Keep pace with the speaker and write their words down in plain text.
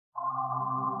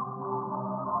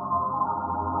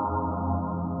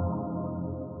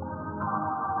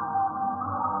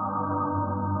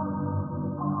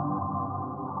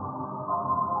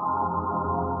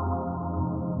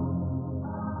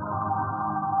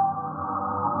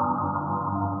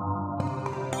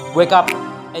Wake up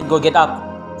and go get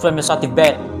up from your salty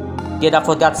bed. Get up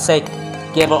for God's sake.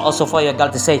 Get up also for your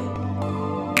God's sake.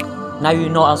 Now you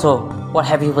know also what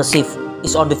have you perceived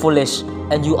is only foolish,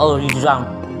 and you already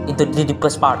drowned into the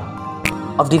deepest part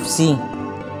of deep sea.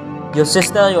 Your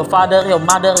sister, your father, your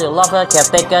mother, your lover,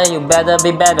 caretaker, you better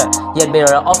be better. Yet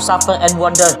better off suffer and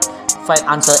wonder. Find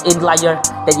answer in liar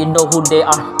that you know who they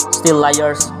are, still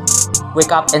liars.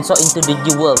 Wake up and soar into the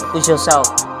new world. Push yourself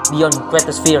beyond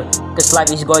greatest fear, cause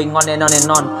life is going on and on and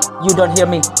on. You don't hear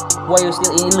me? Why you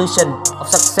still in illusion of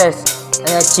success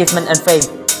and achievement and fame?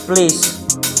 Please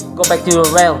go back to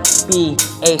your rail.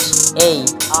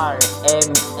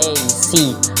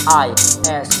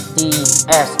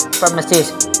 pharmacist,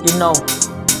 pharmacist. You know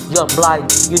you're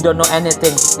blind, you don't know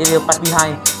anything. They will pass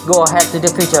behind. Go ahead to the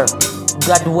future.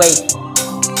 Graduate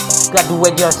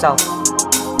yourself.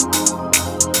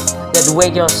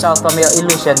 Graduate yourself from your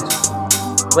illusions.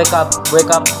 Wake up, wake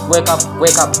up, wake up,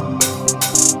 wake up.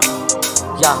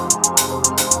 Yeah,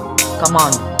 come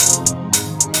on.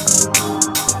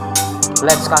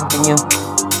 Let's continue.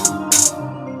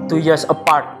 2 years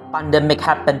apart, pandemic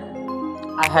happened.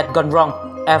 I had gone wrong,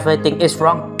 everything is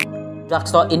wrong.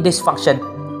 Drugstore in dysfunction,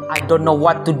 I don't know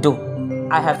what to do.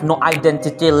 I have no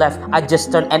identity left, I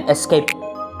just turn and escape.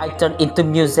 I turn into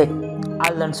music, I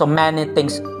learn so many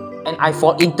things, and I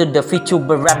fall into the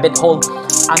Vtuber rabbit hole.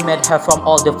 I met her from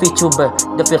all the Vtuber,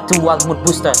 the virtual mood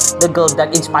booster, the girl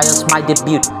that inspires my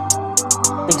debut.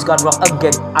 Things gone wrong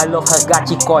again, I love her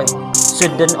gachikoi,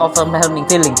 shouldn't overwhelming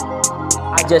feeling.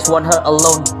 I just want her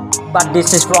alone, but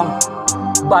this is wrong.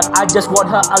 But I just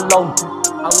want her alone.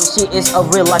 I wish she is a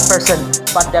real life person,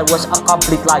 but that was a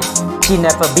complete lie. She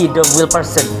never be the real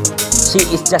person, she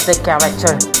is just a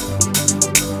character.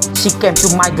 She came to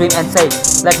my dream and said,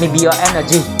 let me be your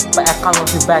energy, but I can't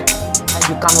love you back, and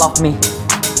you can't love me.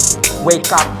 Wake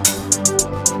up.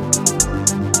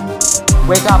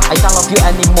 Wake up, I can't love you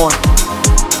anymore.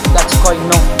 Gachikoi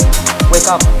no. Wake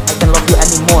up, I can't love you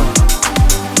anymore.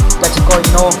 Gachikoi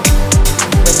no.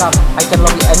 Wake up, I can't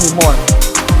love you anymore.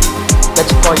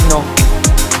 Gachikoi no.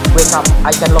 Wake up,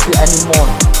 I can't love you anymore.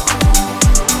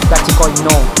 Gachikoi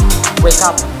no. Wake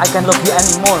up, I can't love you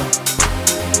anymore.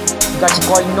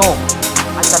 Gachikoi no.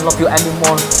 I can't love you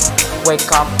anymore.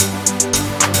 Wake up.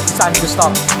 It's time to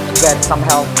stop and get some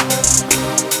help.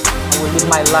 I will live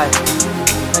my life.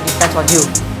 It depends on you.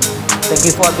 Thank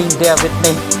you for being there with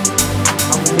me.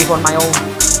 I will live on my own.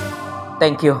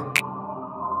 Thank you.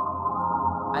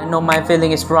 I know my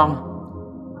feeling is wrong,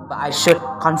 but I should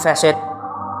confess it.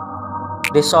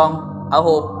 This song, I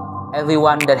hope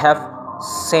everyone that have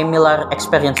similar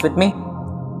experience with me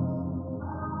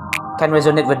can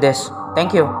resonate with this.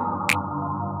 Thank you.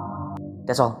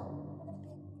 That's all.